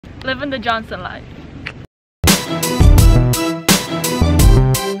Living the Johnson life.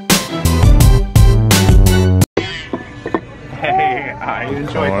 Hey, I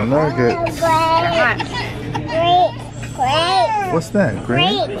enjoy corn nuggets. Great. What's that? Great?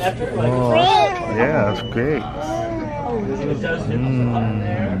 Oh, yeah, it's great.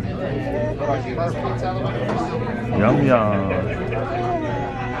 Yum yum.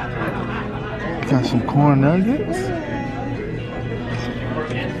 Got some corn nuggets.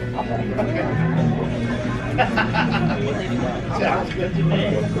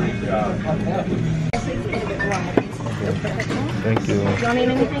 Thank you. You don't need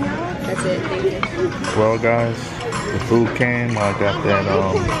anything else? That's it, thank you. Well guys, the food came. I got that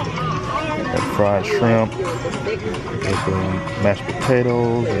fried shrimp with the mashed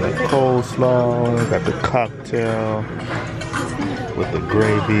potatoes and the coleslaw. Got the cocktail with the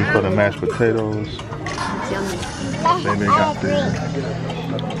gravy for the mashed potatoes. Then they got the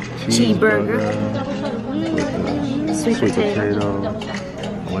cheeseburger with the sweet potato,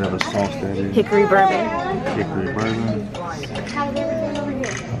 whatever sauce that is. Hickory bourbon. Hickory bourbon.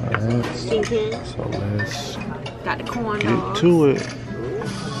 Alright, so let's Got the corn get dogs. to it.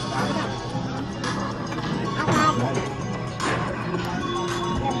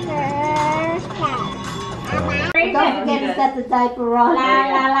 Don't forget to set the diaper on. La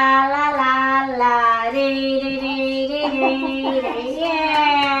la la la la la dee dee dee dee dee dee.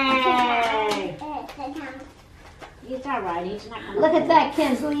 Yay! He's all right. He's not gonna. Look at that,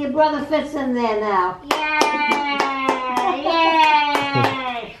 Kinsley. Your brother fits in there now. Yay!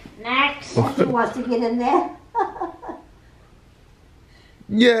 Yay! Next. Who wants to get in there?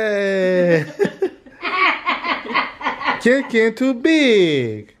 Yeah. Ken too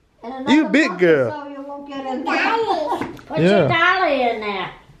big. You big girl. So you won't get in there. Put Yeah. your dolly in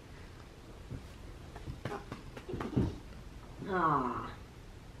there. Aw.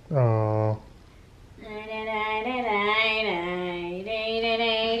 Oh.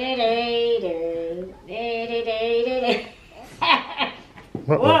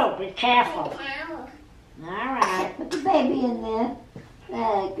 Whoa, be careful. All right. Put the baby in there.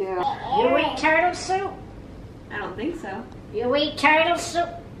 There, girl. You eat turtle soup? I don't think so. You eat turtle soup?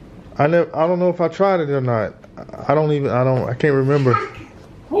 I don't know if I tried it or not. I can't remember.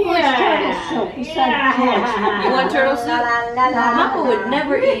 Who wants turtle soup besides George? You want turtle soup? Mama would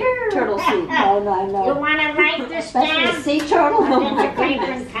never eat turtle soup. No. You want to write this down? Especially sea turtle. Then the paper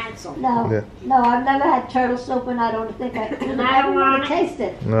and pencil. No, Yeah. no, I've never had turtle soup, and I don't think I could ever want to taste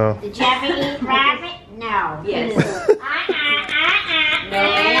it. No. Did you ever eat rabbit? No. Yes.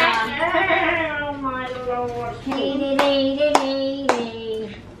 Oh, my Lord.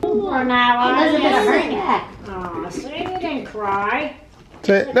 Well, now Elizabeth, Elizabeth. sit back. Oh, see, you didn't cry.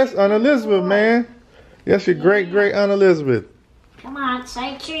 That's Aunt Elizabeth, man. That's your great Aunt Elizabeth. Come on,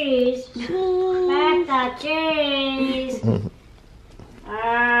 say cheese. Back the cheese.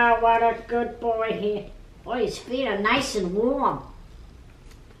 Ah, what a good boy here. Boy, his feet are nice and warm.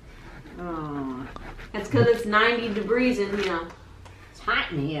 Oh, That's because it's 90 degrees in here. it's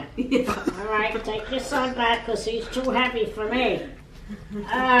hot in here. All right, take your son back because he's too heavy for me.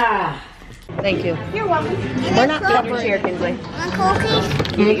 Ah. Thank you. You're welcome. We're not getting your chair, Kinsley.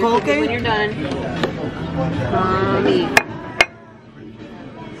 You need cold when you're done. Mommy.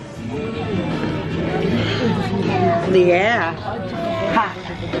 Yeah.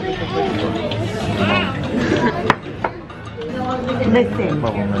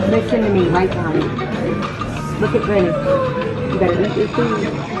 Listen to me right now. Look at Granny. You gotta eat your food.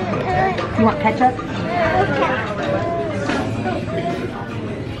 You want ketchup?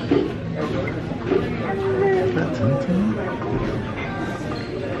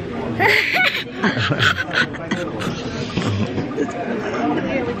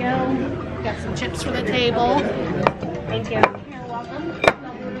 Here we go. Got some chips for the table. Thank you. You're welcome.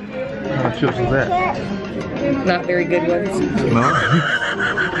 What kind of chips is that? Not very good ones. No?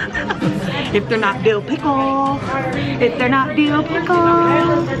 If they're not dill pickle. If they're not dill pickle.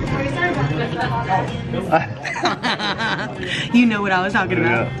 You know what I was talking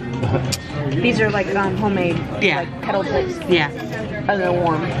about. These are like homemade. Yeah. Like kettle chips. Yeah. A little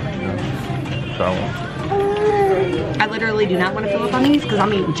warm. I literally do not want to fill up on these because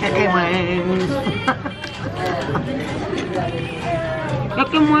I'm eating chicken wings.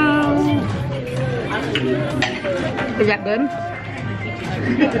 Chicken wings. Is that good?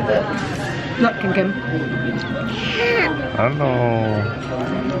 Look, Kim. I don't know.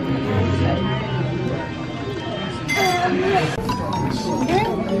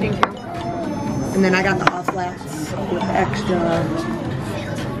 Thank you. And then I got the hot flats with extra.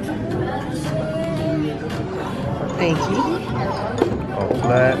 Thank you. Oh.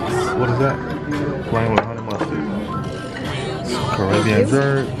 flats. What is that? Plain with honey mustard. Caribbean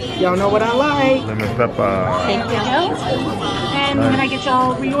dessert. Y'all know what I like. Lemon pepper. Thank you. And can I get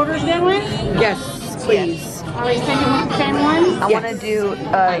y'all reorders going? Yes, please. Are we sticking with the same one? I want to do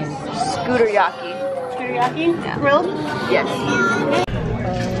scooter yaki. Teriyaki? Grilled? Yes.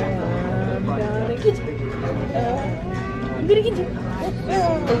 I'm gonna get you.